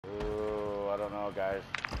I don't know, guys.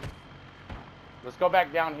 Let's go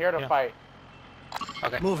back down here to fight.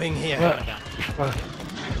 Okay. Moving here.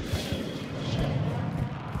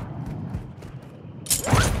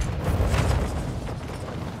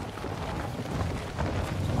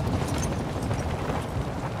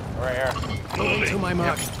 Right here. Moving to my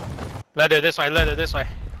mark. Leather this way, leather this way.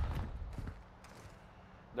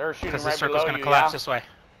 They're shooting Because right this circle's below gonna you, collapse this way.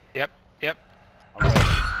 Yep, yep.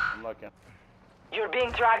 I'm looking. You're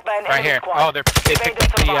being tracked by an Right enemy here. squad. Oh, they picked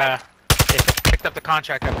up the they picked up the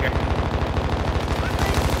contract up here.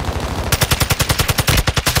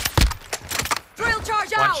 Drill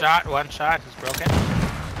charge out! One shot, he's broken.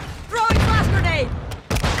 Throwing flash grenade!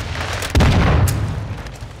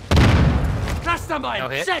 Cluster mine! No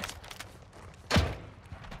hit. Set!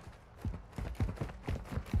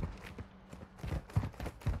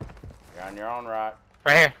 You're on your own, right?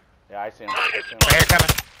 Right here. Yeah, I see him. Right here coming.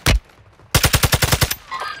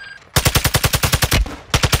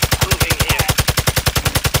 Moving here.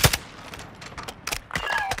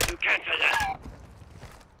 You cancel that.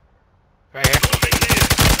 Right here. Moving here.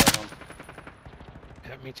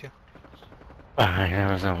 Yeah, me too.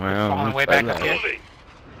 I was somewhere else. Falling way back up here. Moving.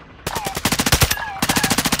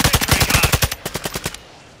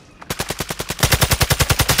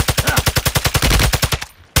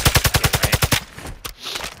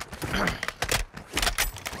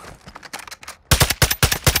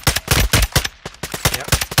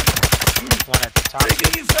 One at the top.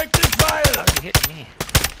 Taking effective fire! He hit me.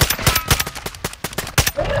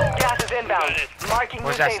 Gas is inbound. Marking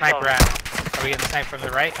Where's new that safe sniper zone. at? Are we getting sniped from the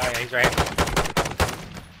right? Oh yeah, he's right.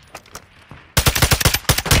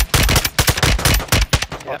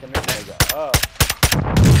 Fucking nigga. Oh,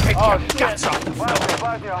 Guts shit.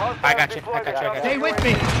 I got you. Stay with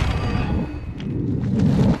me!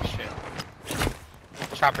 Shit.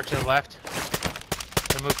 Chopper to the left.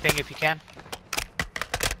 Remove ping if you can.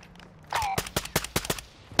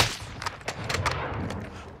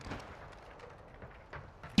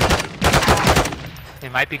 He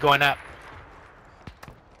might be going up.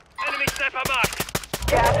 Enemy sniper marked.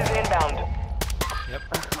 Gas is inbound. Yep.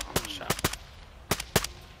 Shot.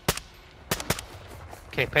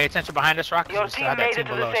 Okay, pay attention behind us, Rock. Your We still team have that made team it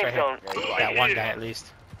to below the us safe right here. zone. That one guy at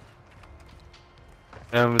least.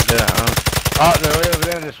 Oh, they're way over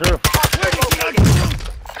there on this roof.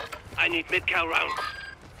 I need mid-cal round.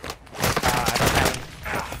 I don't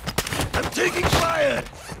have I'm taking fire!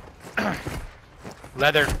 him.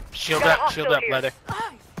 Leather. Shield Got a up, shield hostile up, here. leather.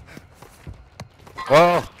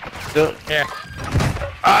 Whoa. Still. Here.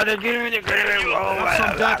 Oh, they're getting me the grenade.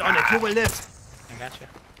 Some dirt on it, you will live. I got you.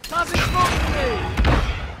 Tossing smoke grenade!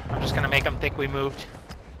 I'm just gonna make them think we moved.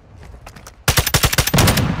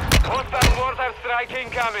 Hostile mortar strike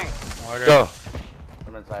incoming. Order. Go.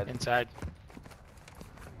 I'm inside. Inside.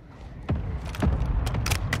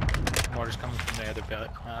 Mortar's coming from the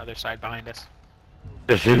other side behind us.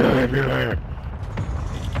 There's shit everywhere.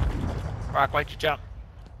 Rock, why'd you jump?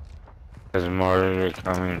 There's more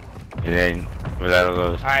coming. It ain't without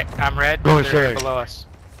those. Alright, I'm red. Go They're inside. below us.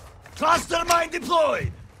 Cluster mine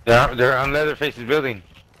deployed! They're on Leatherface's building.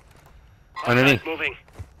 Underneath. Moving.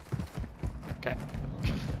 Okay.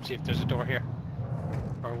 See if there's a door here.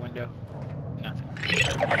 Or a window. Nothing.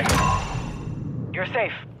 You're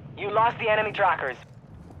safe. You lost the enemy trackers.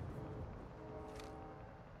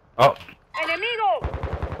 Oh. Enemigo!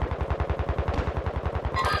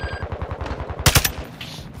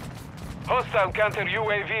 Hostile counter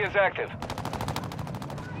UAV is active.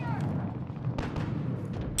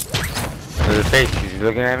 Leatherface, he's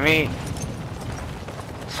looking at me.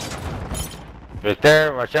 Right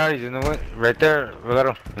there, watch out, he's in the window. Right there,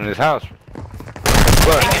 VaLERO, in this house.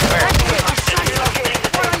 Look.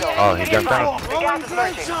 Oh, he jumped out. The gas is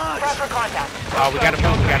searching. Prep for contact. Oh, we gotta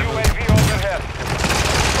move, we gotta move. UAV overhead.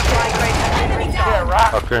 Flying rate at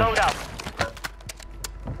Rock. Okay. Load up.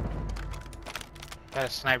 Got a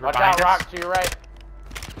sniper Watch behind out, us. Rock, to your right.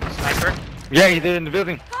 Sniper. Yeah, he's there in the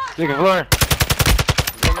building. Second floor. In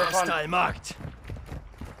this one. Hostile marked.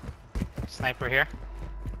 Sniper here.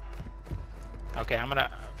 Okay, I'm gonna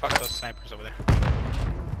fuck those snipers over there.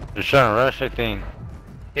 They're trying to rush, I think.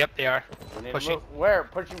 Yep, they are. We need to Pushing. move. Where?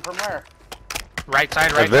 Pushing from where? Right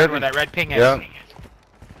side, The where that red ping is. Yeah.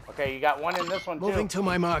 Okay, you got one in this one, Moving too. to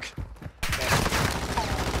my mark. He's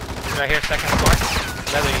right here, second floor.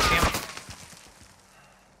 Leather, you see him?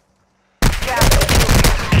 Gas is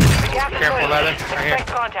moving. The gas is Careful, moving. Leather. Right here. Expect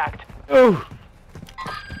contact. Oh.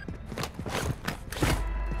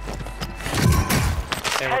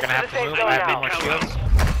 Okay, we're gonna have to move. I have any more shields.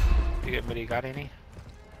 Anybody got any?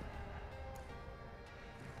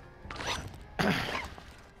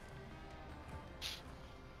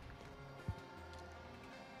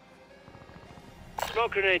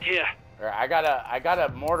 Smoke grenade here. I got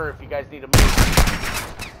a mortar if you guys need to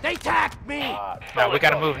move. They tagged me! No, we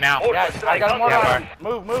gotta move now. Yeah, I got a mortar. Yeah,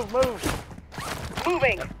 Move.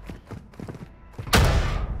 Moving.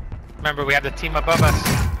 Remember, we have the team above us.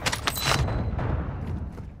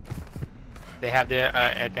 They have the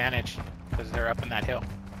advantage because they're up in that hill.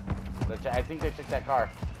 I think they took that car.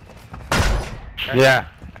 Yeah.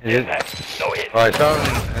 No hit. Oh, I saw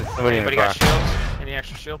somebody in the Anybody car. got shields? Any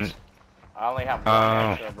extra shields? I only have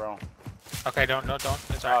one extra, bro. Okay, don't. It's Oh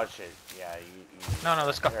alright. shit. Yeah. No,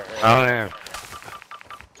 let's go. Here. I don't know.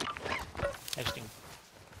 Interesting.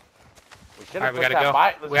 We should Alright, have we put gotta go.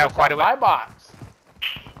 that buy. We have quite a buy box.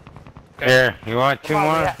 Okay. Here, you want two Come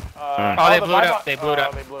on, more? yeah. Oh, they the blew it buy up. box- They blew it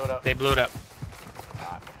up. They blew it up. They blew it up.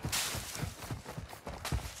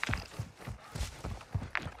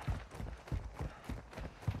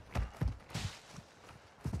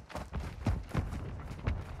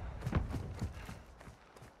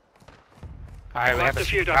 Alright, we have a Lost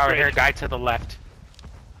a few superpower upgrades. here. Guy to the left.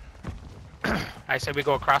 I said we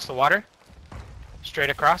go across the water. Straight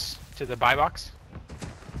across to the buy box.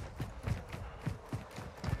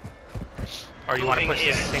 Or you want to push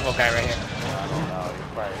this single guy right here? No, you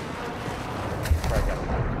probably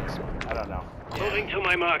got I don't know. Moving to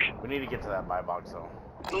my mark. We need to get to that buy box though.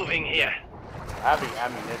 Moving here. I have the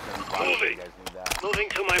ammunition. So you Moving. guys need that. Moving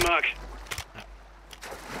to my mark.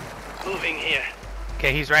 Moving here.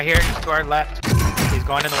 Okay, he's right here. He's to our left. He's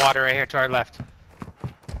going in the water right here to our left.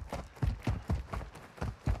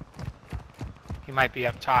 He might be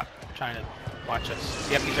up top trying to watch us.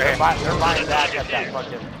 Yep, he's right here. They're buying that at that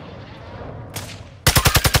fucking.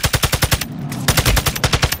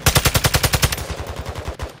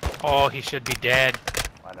 Oh, he should be dead.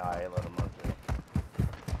 I know. I let him run through.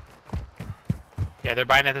 Yeah, they're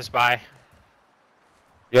buying at this buy.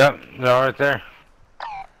 Yep, they're all right there.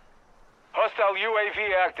 Hostile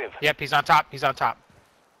UAV active. Yep, he's on top. He's on top.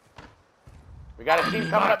 We got a team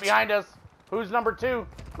coming up behind us. Who's number 2?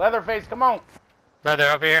 Leatherface, come on. Leather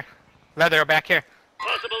over here. Leather back here.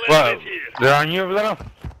 Possible Well, enemies here. they're on you, little?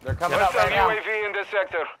 They're coming up Hostile right now. UAV in the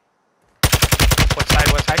sector. What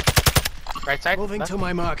side? What side? Right side? Moving Left? to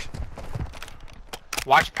my mark.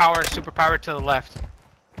 Watch power, super power to the left.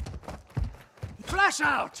 Flash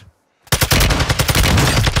out!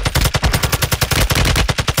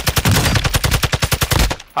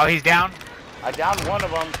 Oh, he's down. I downed one of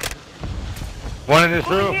them. One in this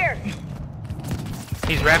room. Here.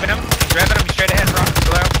 He's revving him. He's revving him. He's straight ahead, bro.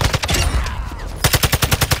 Below.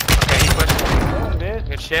 Okay, he's pushing. Bitch.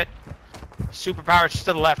 Good shit. Super power to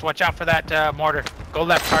the left. Watch out for that mortar. Go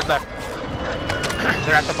left, hard left.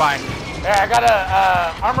 They're at the buy. Hey, I got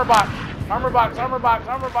a armor box. Armor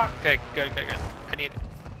box. Okay, good. I need it.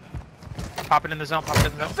 Pop it in the zone.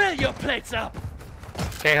 Fill your plates up!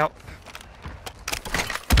 Okay, help.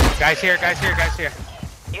 Guys here. You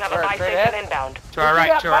have a Alright, buy straight station ahead. inbound. To our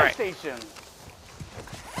right, to our right. Station.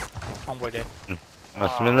 Homeboy did.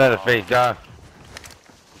 Must have been Leatherface, dog.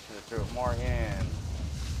 Should have threw more in.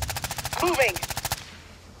 Moving.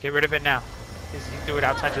 Get rid of it now. He threw it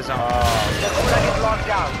outside the zone. The gulag is locked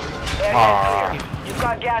down. Area is clear. You've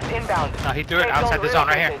got gas inbound. No, he threw it Safe outside the zone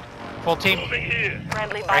right here. relocated. Full team. Moving here.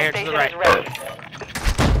 Friendly buy Right here to station the right. is ready.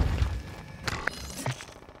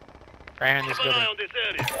 Right here in this Keep an eye building. on this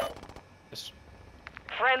area. This-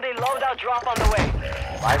 Friendly loadout drop on the way.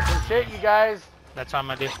 Buy some shit, you guys. That's what I'm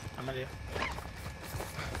gonna do.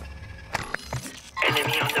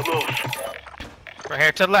 Enemy on the move. Right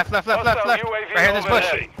here to the left. Hostile Right UAV here in this bush.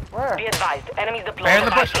 overhead. Where? Be advised, enemies deployed Right in the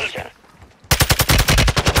the buy bush. station.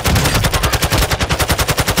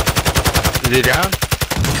 Is he down?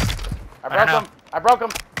 I broke him.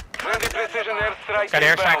 Friendly precision airstrike Got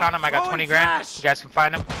airstrike inbound. on him. I got 20 grand. You guys can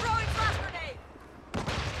find him. Throwing flash grenade.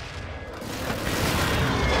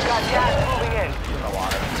 Got gas moving in.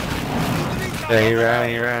 Yeah,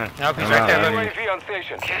 he ran. Nope, he's I'm right out. there. UAV on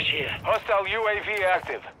station. Cash here. Hostile UAV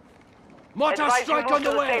active. Mortar Advise you strike move on to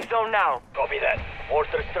the the way! safe zone now. Copy that.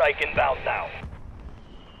 Mortar strike inbound now.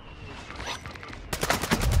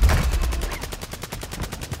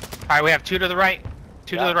 Alright, we have 2 to the right.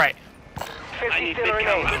 2 to the right. 50 still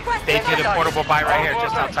remain. They did a portable buy right here,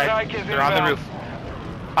 just outside. They're on the roof.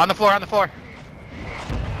 On the floor. We got a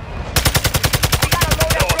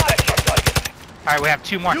loadout drop. Alright, we have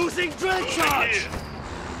 2 more. Using drill charge!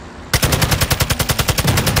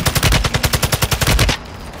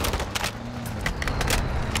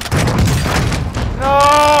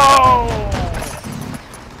 No!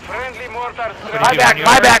 Friendly mortar What strike. do you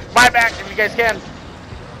do, Buy back if you guys can.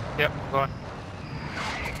 Yep, I'm going.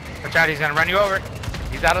 Watch out, he's gonna run you over.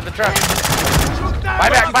 He's out of the truck. Shoot down Buy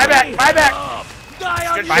back. Die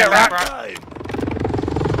on Buy your back, own Rock. time!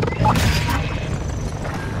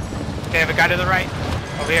 They have a guy to the right.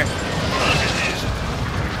 Over here.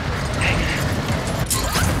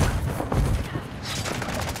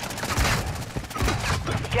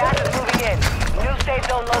 Gas is moving in. New safe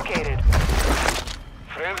zone located.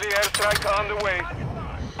 Friendly airstrike on the way.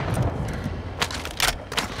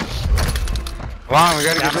 Come on, we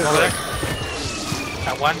gotta get Down this over way. there.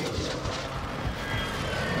 Got one.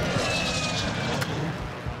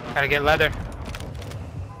 Gotta get leather.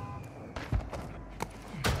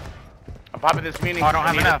 I'm popping this meaning. Oh, I don't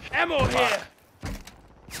have enough. Ammo here.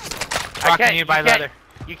 Rocking you by leather.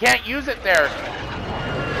 You can't use it there.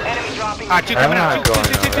 Enemy dropping. Two coming I'm out. not Two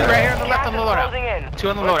going right here on the left on the Closing loadout. in. Two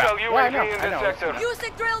on the Hostile loadout. UAV I know, in I know. this sector.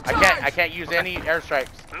 Using drill charge. I can't use any airstrikes.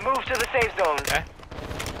 Move to the safe zone. Okay.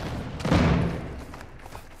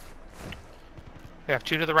 We have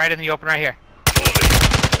two to the right in the open right here.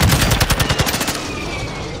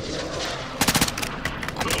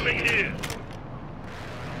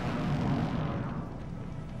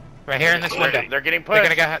 Right here in this window. They're getting They're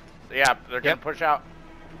pushed. gonna go. Yeah, they're gonna Yep. push out.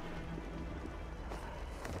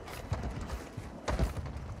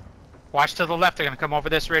 Watch to the left. They're gonna come over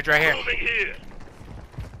this ridge right here.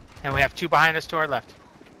 And we have two behind us to our left.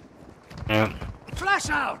 Yeah. Flash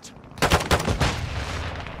out.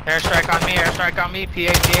 Airstrike on me. Airstrike on me.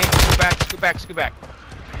 PA. Scoot back. Scoot back. Scoot back.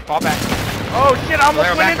 Fall back. Oh shit! I almost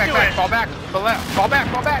Valero, went back, into back, it. fall back. Fall back. Fall back.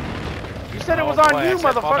 Fall back. You said it was Oh, on boy, you, I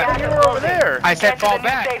said fall motherfucker. back. You were over there. I said Get to fall the new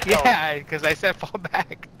back. safe zone. Yeah, because I said fall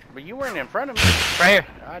back. But you weren't in front of me. Right here.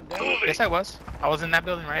 God damn. Yes, I was. I was in that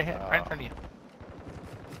building right here, right in front of you.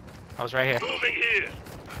 I was right here.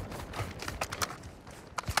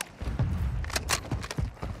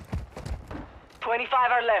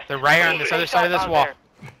 25 are left. They're right here on this other side of this Out wall. there.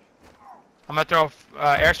 I'm gonna throw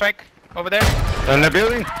airstrike over there. In the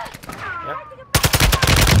building?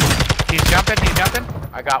 He's jumping. He's jumping.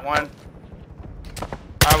 I got one.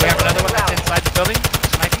 We have another one that's inside the building.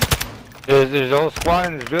 Sniping. There's a whole squad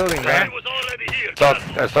in this building, Right. man.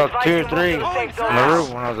 I saw two or three on the roof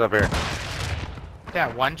when I was up here. Yeah,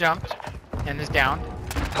 one jumped and is down.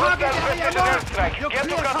 Hostile precision airstrike. Get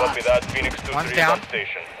to cover. Copy that, Phoenix 2-3 One's down.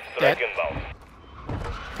 station. Dead. inbound.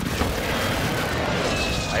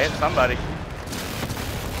 I hit somebody.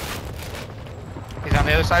 He's on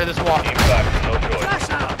the other side of this wall. Team back, no choice. Flash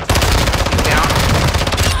out. He's down.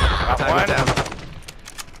 Got one.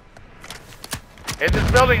 In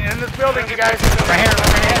this building, you guys. Right here.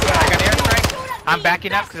 Right here. I got airstrike. I'm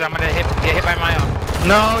backing up because I'm gonna get hit by my own.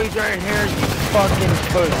 No, he's right here, you fucking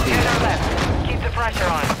pussy. 10 are left. Keep the pressure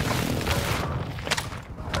on.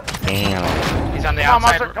 Damn. He's on the Come on,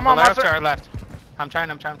 outside. Monster, come on, Valero's Monster. to our left. I'm trying.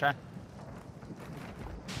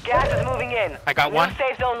 Gas is moving in. I got New one.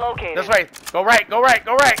 safe zone located. This way. Go right.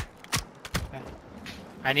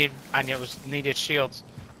 I needed shields.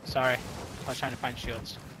 Sorry. I was trying to find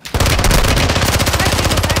shields.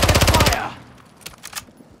 Fire.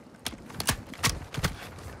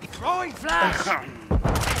 Throwing flash.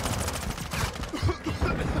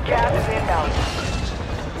 Gas is inbound.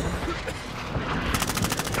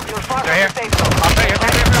 You're far from Right here. the safe zone. Right here.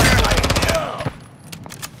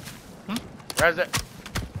 Res it.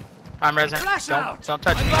 I'm resident. Flash out. Don't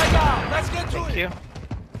touch me. Right now. Let's get to Thank it. you.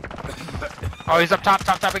 Oh, he's up top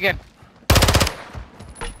again.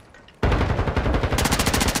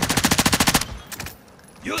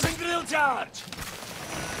 Using drill charge.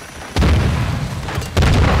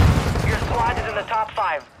 Your squad is in the top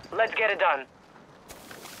 5. Let's get it done.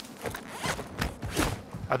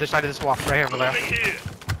 Other side of this wall. Right here, Valero.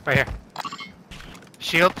 Right here.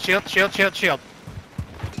 Shield.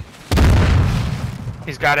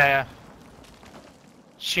 He's got a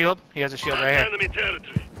shield. He has a shield right here. Enemy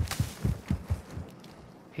territory.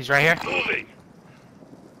 He's right here. Moving.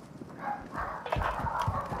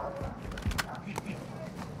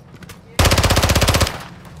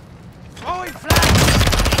 Throwing flash.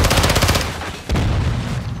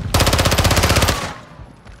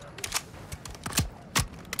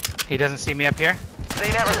 He doesn't see me up here. They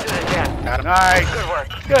never stood a chance. Got him. Nice. Good work.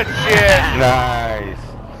 Good shit. Nice.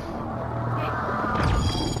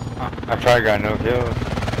 I probably got no kills.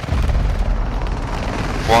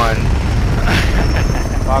 One.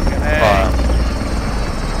 Fucking A.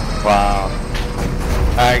 Wow.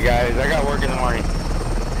 Alright guys, I got work in the morning.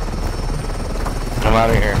 I'm out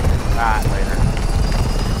of here. Not later.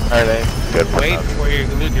 Alright, good. Wait before you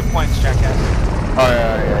lose your points, jackass. Oh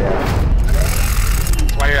yeah.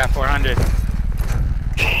 That's why you're at 400.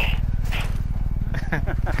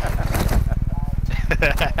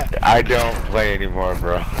 I don't play anymore,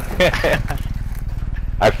 bro.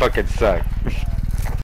 I fucking suck.